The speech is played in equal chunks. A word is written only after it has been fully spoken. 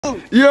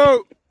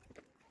Yo.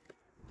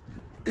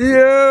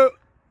 Yo.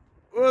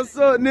 What's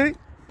up, Nick?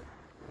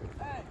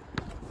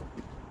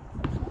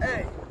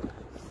 Hey.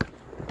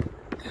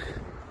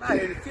 I'm out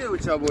here to field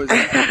with y'all boys.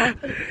 Hey,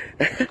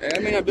 I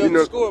may not be able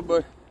to score,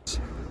 but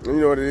you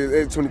know what it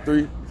is,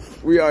 8:23.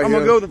 We out here. I'm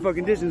gonna go the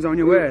fucking distance on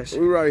your ass.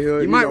 We right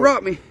here. You might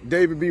rock me.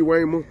 David B.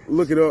 Waymer.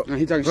 Look it up. Nah,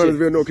 he talking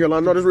Huntersville, shit. North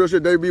Carolina. No, this real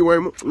shit. David B.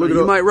 Waymer. Look it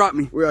up. You might rock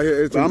me. We out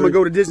here. But I'm gonna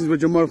go the distance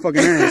with your motherfucking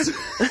ass.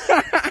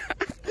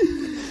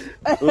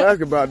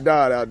 Alaska about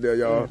died out there,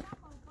 y'all.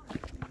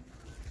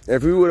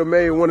 If he would have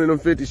made one of them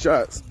 50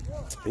 shots,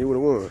 he would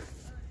have won.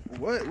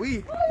 What? We?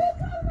 I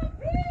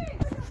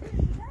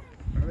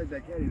like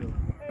that caddy though.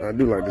 I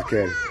do like this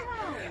caddy.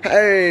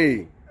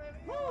 Hey!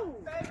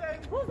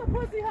 Who's a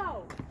pussy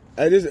hoe?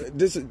 Hey,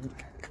 this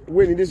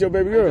Whitney, this your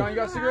baby girl? John, you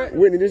got a cigarette?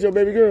 Whitney, this your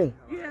baby girl?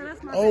 Yeah,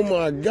 that's my Oh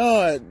my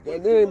God.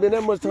 There ain't been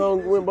that much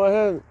time went by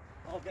having.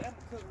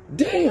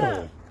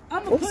 Damn.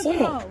 I'm a What's pussy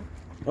up? hoe.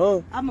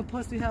 Huh? I'm a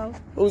pussy hoe.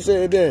 Who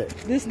said that?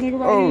 This nigga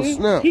right Oh, here.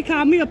 snap. He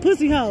called me a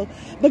pussy hoe.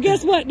 But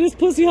guess what? This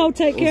pussy hoe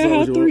take care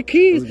of her 3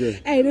 kids.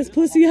 Hey, this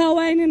pussy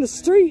hoe ain't in the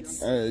streets.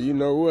 Hey, you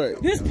know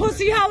what? This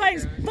pussy hoe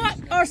ain't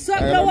fucked or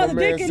sucked Hey, no like other my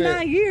man dick in said,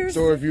 9 years.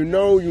 So if you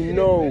know, you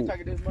know.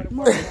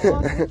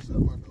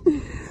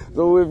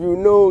 So if you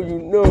know, you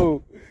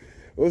know.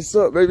 What's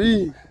up,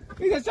 baby?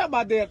 You got shot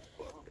about that.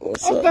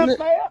 What's up, Nick?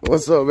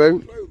 What's up, baby?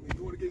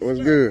 What's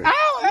good?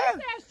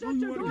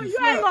 You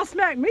ain't gonna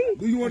smack me.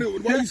 Do you want to?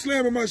 Why you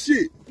slamming my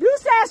shit? You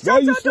said Why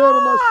shut you your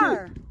slamming my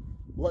door. shit?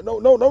 What? No,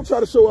 don't try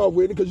to show off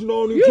with it, because you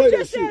don't even You play that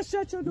just shit. said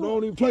shut your You door.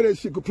 don't even play that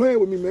shit. Quit playing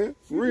with me, man.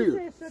 For real.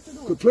 said shut your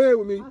door. Quit playing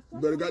with me. You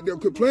better goddamn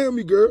quit playing with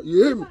me, girl.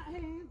 You hear me?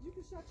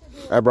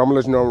 Hey, bro, I'm gonna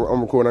let you know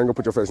I'm recording. I ain't gonna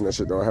put your face in that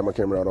shit, though. I have my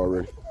camera out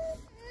already.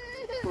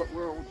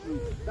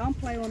 Don't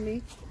play with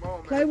me.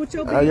 Play with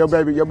your bitch. Hey, your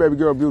baby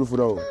girl beautiful,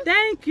 though.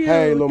 Thank you.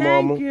 Hey, little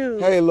Thank mama. you.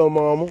 Hey, little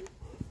mama.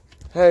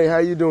 Hey, how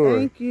you doing?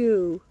 Thank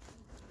you.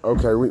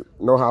 Okay, we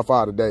no high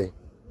five today.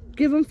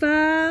 Give him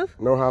 5.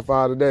 No high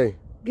five today.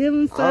 Give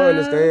him 5. I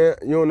understand.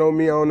 You don't know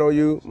me, I don't know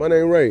you. My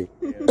name Ray.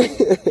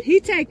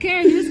 He take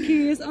care of his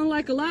kids,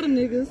 unlike a lot of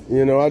niggas.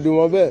 You know, I do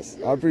my best.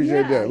 I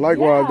appreciate that.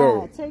 Likewise,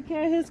 though. Take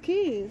care of his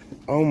kids.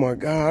 Oh my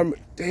God.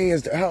 Dang,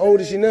 how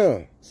old is she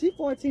now? She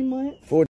 14 months. 14.